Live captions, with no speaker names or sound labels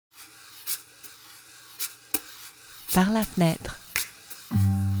Par la fenêtre.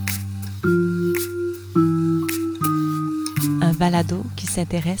 Un balado qui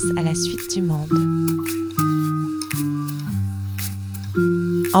s'intéresse à la suite du monde.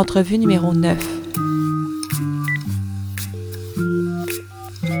 Entrevue numéro 9.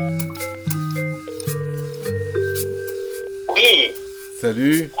 Oui,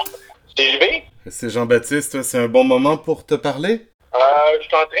 Salut, c'est JB. c'est Jean-Baptiste. C'est un bon moment pour te parler? Je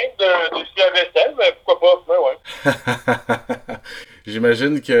suis en train de faire la vaisselle, mais pourquoi pas? Ouais.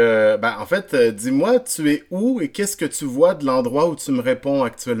 J'imagine que... en fait, dis-moi, tu es où et qu'est-ce que tu vois de l'endroit où tu me réponds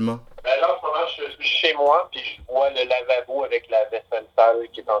actuellement? Là, en ce moment, je suis chez moi, puis je vois le lavabo avec la vaisselle sale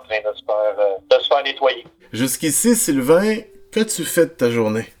qui est en train de se faire nettoyer. Jusqu'ici, Sylvain, qu'as-tu fait de ta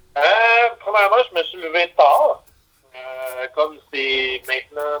journée? Premièrement, je me suis levé tard, comme c'est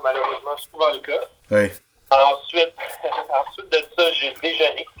maintenant malheureusement souvent le cas. Oui. Ensuite, ensuite de ça, j'ai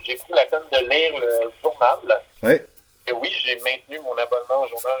déjeuné. J'ai pris la peine de lire le journal. Oui. Et oui, j'ai maintenu mon abonnement au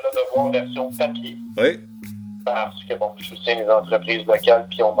journal Le Devoir version papier. Oui. Parce que, bon, je soutiens les entreprises locales,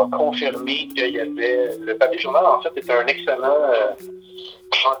 puis on m'a confirmé qu'il y avait... Le papier journal, en fait, est un excellent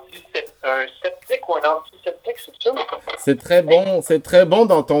un sceptique ou un antiseptique, c'est ça? C'est très bon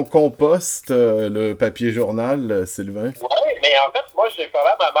dans ton compost, le papier journal, Sylvain. Oui, mais en fait, moi, j'ai parlé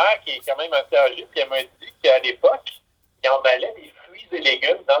à ma mère, qui est quand même assez âgée, puis elle m'a dit qu'à l'époque, il emballait des fruits et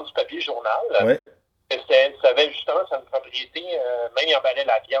légumes dans du papier journal. Oui. Ça avait justement cette propriété, même il emballait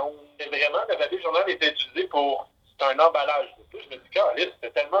la viande. Mais vraiment, le papier journal était utilisé pour... C'est un emballage. Je me dis, Carlis,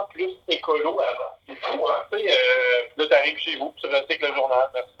 c'était tellement plus écolo avant. C'est fou, hein? Tu sais, là, t'arrives chez vous, puis tu recycles le journal.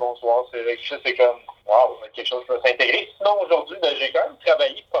 Merci, bonsoir. C'est comme, waouh, quelque chose qui va s'intégrer. Sinon, aujourd'hui, j'ai quand même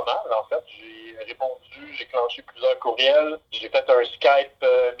travaillé pas mal, en fait. J'ai répondu, j'ai clenché plusieurs courriels. J'ai fait un Skype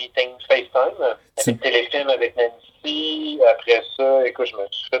meeting FaceTime avec Téléfilm avec Nancy. Après ça, écoute, je me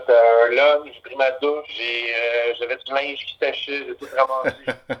suis fait un lunch, j'ai pris ma douche, j'avais du linge qui séchait, j'ai tout ramassé,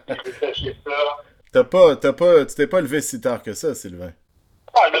 j'ai séché ça. Tu t'es pas levé si tard que ça, Sylvain.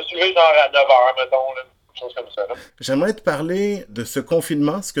 Je me suis levé genre à 9h, mettons, là, quelque chose comme ça. Là. J'aimerais te parler de ce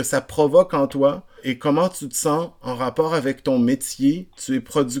confinement, ce que ça provoque en toi et comment tu te sens en rapport avec ton métier. Tu es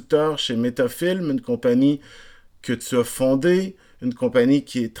producteur chez Metafilm, une compagnie que tu as fondée, une compagnie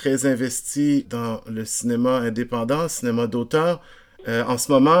qui est très investie dans le cinéma indépendant, le cinéma d'auteur. En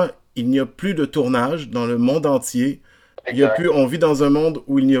ce moment, il n'y a plus de tournage dans le monde entier. On vit dans un monde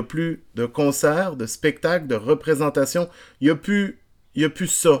où il n'y a plus de concerts, de spectacles, de représentations. Il n'y a plus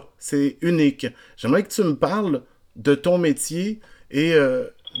ça. C'est unique. J'aimerais que tu me parles de ton métier et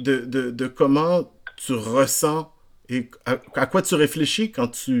de comment tu ressens et à quoi tu réfléchis quand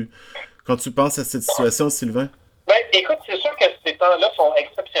tu penses à cette situation, Sylvain. Écoute, c'est sûr que ces temps-là sont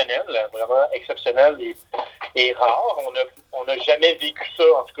exceptionnels, vraiment exceptionnels et rares. On n'a jamais vécu ça,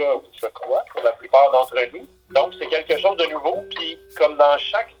 en tout cas, je crois, pour la plupart d'entre nous. Donc, c'est quelque chose de nouveau. Puis, comme dans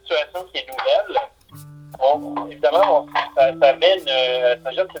chaque situation qui est nouvelle, évidemment, ça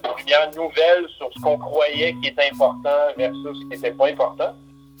jette cette lumière nouvelle sur ce qu'on croyait qui était important versus ce qui n'était pas important.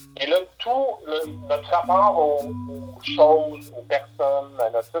 Et là, notre rapport aux choses, aux personnes, à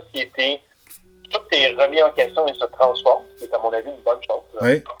notre société, tout est remis en question et se transforme, ce qui est à mon avis une bonne chose.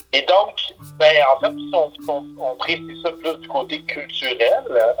 Oui. Et donc, en fait, si on précise ça plus du côté culturel,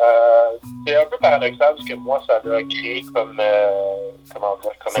 c'est un peu paradoxal ce que moi, ça a créé comme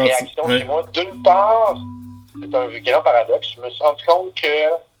réaction chez moi. D'une part, c'est un grand paradoxe. Je me suis rendu compte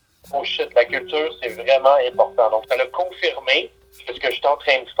que, la culture, c'est vraiment important. Donc, ça l'a confirmé ce que je suis en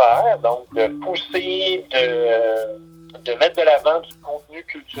train de faire, donc de pousser, de mettre de l'avant du contenu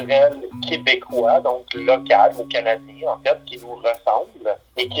culturel québécois, donc local ou canadien, en fait, qui nous ressemble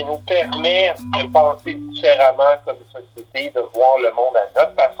et qui nous permet de penser différemment comme société, de voir le monde à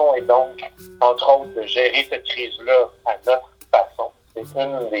notre façon et donc, entre autres, de gérer cette crise-là à notre façon. C'est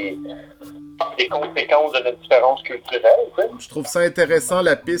une des conséquences de notre différence culturelle. Tu sais. Je trouve ça intéressant,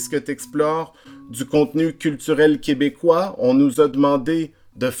 la piste que tu explores du contenu culturel québécois. On nous a demandé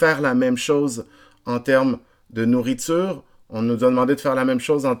de faire la même chose en termes de nourriture. On nous a demandé de faire la même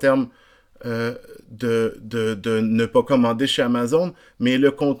chose en termes de ne pas commander chez Amazon. Mais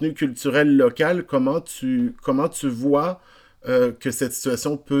le contenu culturel local, comment tu vois que cette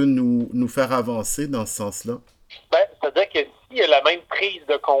situation peut nous faire avancer dans ce sens-là? C'est-à-dire que s'il y a la même prise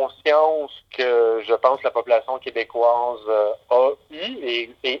de conscience que je pense la population québécoise a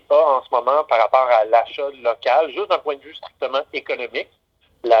eu et a en ce moment par rapport à l'achat local, juste d'un point de vue strictement économique,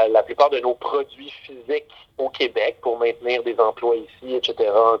 la plupart de nos produits physiques au Québec pour maintenir des emplois ici, etc.,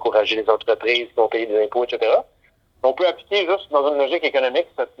 encourager les entreprises qui vont payer des impôts, etc., On peut appliquer juste dans une logique économique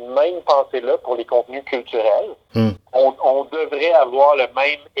cette même pensée-là pour les contenus culturels. On devrait avoir le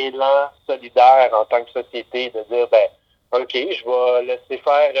même élan solidaire en tant que société de dire, OK, je vais laisser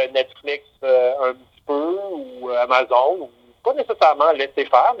faire Netflix un petit peu ou Amazon, ou pas nécessairement laisser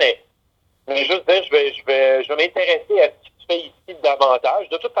faire, mais juste dire, je vais m'intéresser à ce qui se fait ici davantage.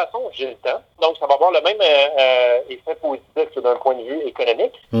 De toute façon, j'ai le temps. Donc, ça va avoir le même effet positif d'un point de vue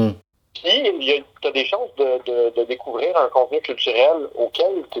économique. Puis, tu as des chances de découvrir un contenu culturel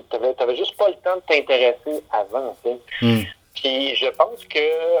auquel tu n'avais juste pas le temps de t'intéresser avant. Puis, je pense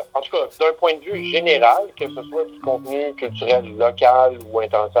que, en tout cas, d'un point de vue général, que ce soit du contenu culturel local ou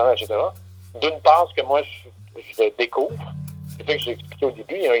international, etc., d'une part, ce que moi, je découvre, c'est ça que j'ai expliqué au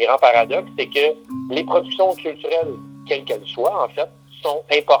début, il y a un grand paradoxe, c'est que les productions culturelles, quelles qu'elles soient, en fait, sont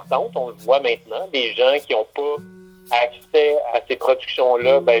importantes. On le voit maintenant. Des gens qui n'ont pas accès à ces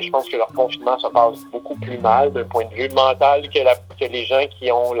productions-là, je pense que leur confinement se passe beaucoup plus mal d'un point de vue mental que les gens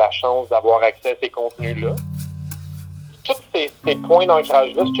qui ont la chance d'avoir accès à ces contenus-là. Tous ces points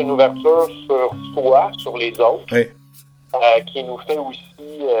d'ancrage-là, c'est une ouverture sur soi, sur les autres, qui nous fait aussi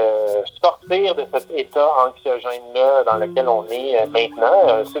sortir de cet état anxiogène-là dans lequel on est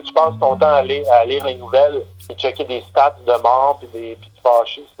maintenant. Si tu passes ton temps à lire les nouvelles et checker des stats de mort puis te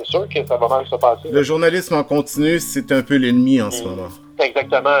fâcher, c'est sûr que ça va mal se passer. Le journalisme en continu, c'est un peu l'ennemi en ce moment.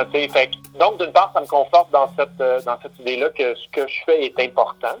 Exactement. Donc, d'une part, ça me conforte dans cette idée-là que ce que je fais est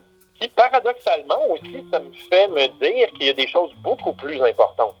important. Puis, paradoxalement aussi, ça me fait me dire qu'il y a des choses beaucoup plus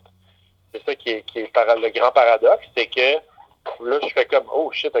importantes. C'est ça qui est le grand paradoxe, c'est que là, je fais comme, oh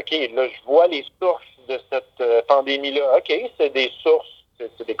shit, OK, là, je vois les sources de cette pandémie-là. OK, c'est des sources,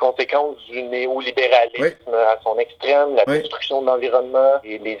 c'est des conséquences du néolibéralisme à son extrême, la destruction de l'environnement,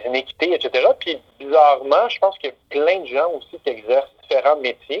 et les inéquités, etc. Puis, bizarrement, je pense qu'il y a plein de gens aussi qui exercent différents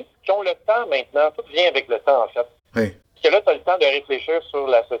métiers, qui ont le temps maintenant. Tout vient avec le temps, en fait. Parce que là, tu as le temps de réfléchir sur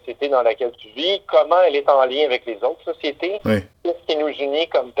la société dans laquelle tu vis, comment elle est en lien avec les autres sociétés, qu'est-ce qui nous unit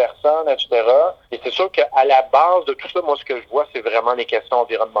comme personnes, etc. Et c'est sûr qu'à la base de tout ça, moi, ce que je vois, c'est vraiment les questions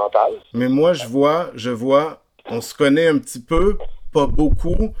environnementales. Mais moi, je vois, on se connaît un petit peu, pas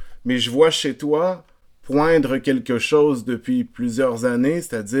beaucoup, mais je vois chez toi poindre quelque chose depuis plusieurs années,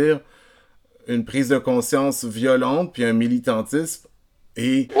 c'est-à-dire une prise de conscience violente, puis un militantisme.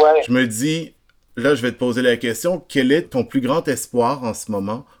 Et je me dis... Là, je vais te poser la question, quel est ton plus grand espoir en ce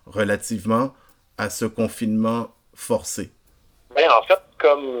moment relativement à ce confinement forcé? En fait,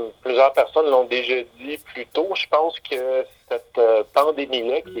 comme plusieurs personnes l'ont déjà dit plus tôt, je pense que cette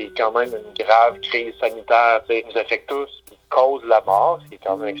pandémie-là, qui est quand même une grave crise sanitaire, nous affecte tous, qui cause la mort, ce qui est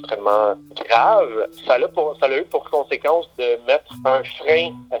quand même extrêmement grave, ça a eu pour conséquence de mettre un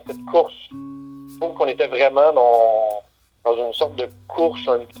frein à cette course. Je trouve qu'on était vraiment dans une sorte de course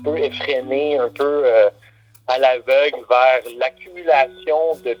un petit peu effrénée, un peu à l'aveugle vers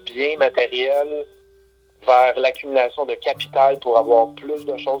l'accumulation de biens matériels, vers l'accumulation de capital pour avoir plus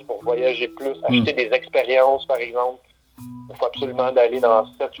de choses, pour voyager plus, acheter des expériences, par exemple. Il faut absolument d'aller dans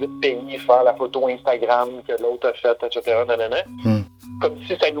 7-8 pays, faire la photo Instagram que l'autre a faite, etc. Comme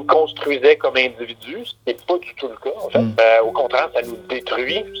si ça nous construisait comme individus, ce n'est pas du tout le cas, en fait. Au contraire, ça nous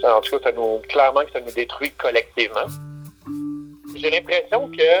détruit. En tout cas, clairement que ça nous détruit collectivement. J'ai l'impression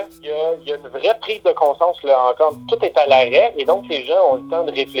qu'il y a une vraie prise de conscience, là, encore. Tout est à l'arrêt, et donc les gens ont le temps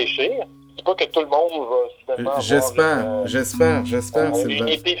de réfléchir. C'est pas que tout le monde va soudainement J'espère.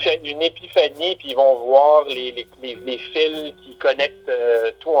 Une épiphanie, puis ils vont voir les fils qui connectent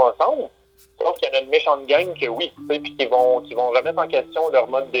tout ensemble. Sauf qu'il y en a une méchante gang que puis qui vont remettre en question leur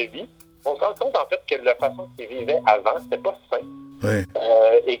mode de vie. On se rend compte, en fait, que la façon qu'ils vivaient avant, c'était pas sain.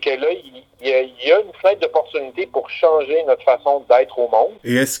 Et que là, il y a une fenêtre d'opportunité pour changer notre façon d'être au monde.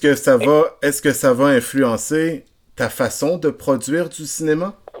 Et est-ce que ça va influencer ta façon de produire du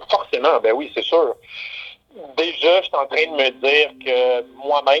cinéma? Forcément, oui, c'est sûr. Déjà, je suis en train de me dire que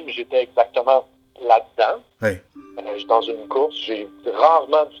moi-même, j'étais exactement là-dedans. Je suis dans une course, j'ai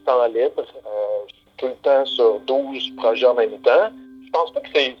rarement du temps libre. Je suis tout le temps sur 12 projets en même temps. Je pense pas que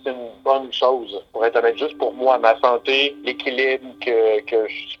c'est une bonne chose, pour être honnête, juste pour moi, ma santé, l'équilibre que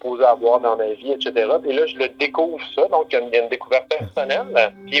je suis supposé avoir dans ma vie, etc. Et là, je le découvre ça, donc il y a une découverte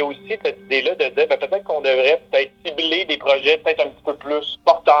personnelle. Puis il y a aussi cette idée-là de dire, peut-être qu'on devrait peut-être cibler des projets peut-être un petit peu plus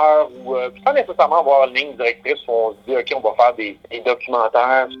porteurs ou pas nécessairement avoir une ligne directrice où on se dit, OK, on va faire des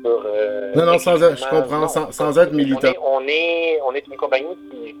documentaires sur... je comprends, sans être militant. On est une compagnie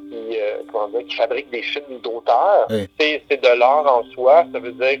qui qui fabriquent des films d'auteur. Oui. C'est de l'art en soi. Ça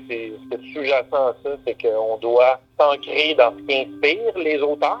veut dire que ce qui est sous-jacent à ça, c'est qu'on doit s'ancrer dans ce qui inspire les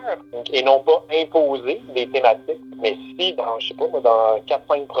auteurs et non pas imposer des thématiques. Mais si, dans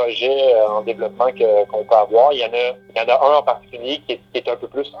 4-5 projets en développement qu'on peut avoir, il y en a un en particulier qui est un peu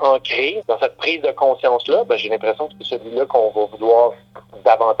plus ancré dans cette prise de conscience-là, j'ai l'impression que c'est celui-là qu'on va vouloir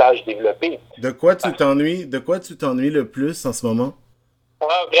davantage développer. De quoi tu t'ennuies le plus en ce moment?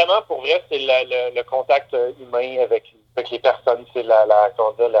 Vraiment, pour vrai, c'est le contact humain avec les personnes. C'est la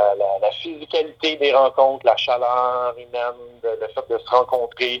physicalité des rencontres, la chaleur humaine, le fait de se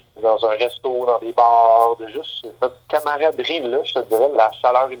rencontrer dans un resto, dans des bars, de juste cette camaraderie-là, je te dirais, la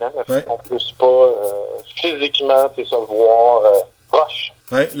chaleur humaine, le fait qu'on ne puisse pas physiquement se voir proche.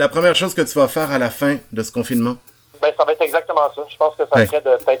 Ouais, la première chose que tu vas faire à la fin de ce confinement? Ça va être exactement ça. Je pense que ça serait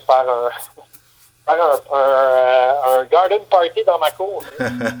de peut-être faire un garden party dans ma cour.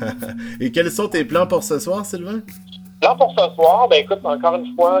 Et quels sont tes plans pour ce soir, Sylvain? Plan pour ce soir, écoute, encore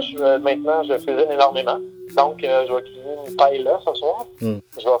une fois, maintenant, je cuisine énormément. Donc, je vais cuisiner une paella ce soir. Je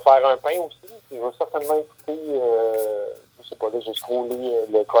vais faire un pain aussi. Je vais certainement écouter, je sais pas, là, j'ai scrollé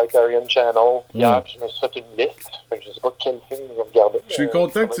le Criterion Channel hier, puis je me suis fait une liste. Fait que je sais pas quel film je vais regarder. Je suis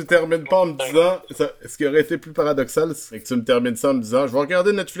content que tu termines pas en me disant, ce qui aurait été plus paradoxal, c'est que tu me termines ça en me disant, je vais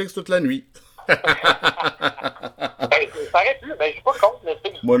regarder Netflix toute la nuit. Ça aurait pu, je suis pas contre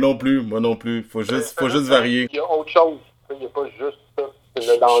Netflix. Moi non plus. Faut juste varier. Il y a autre chose. Il n'y a pas juste ça.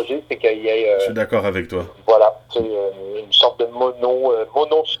 Le danger, c'est qu'il y ait... je suis d'accord avec toi. Voilà, une sorte de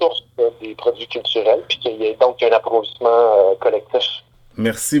mono-source des produits culturels, puis qu'il y ait donc un applaudissement collectif.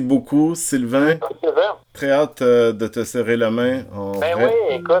 Merci beaucoup, Sylvain. Très hâte de te serrer la main en vrai. Oui,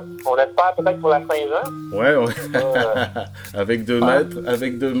 écoute, on espère peut-être pour la Saint-Jean. Ouais. Avec 2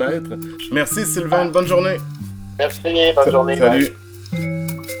 mètres. Merci, Sylvain. Bonne journée. Merci, bonne journée. Salut.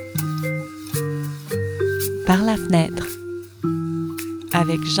 Par la fenêtre.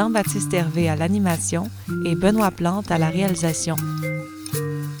 Avec Jean-Baptiste Hervé à l'animation et Benoît Plante à la réalisation.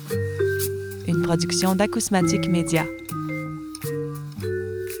 Une production d'Acousmatique Média.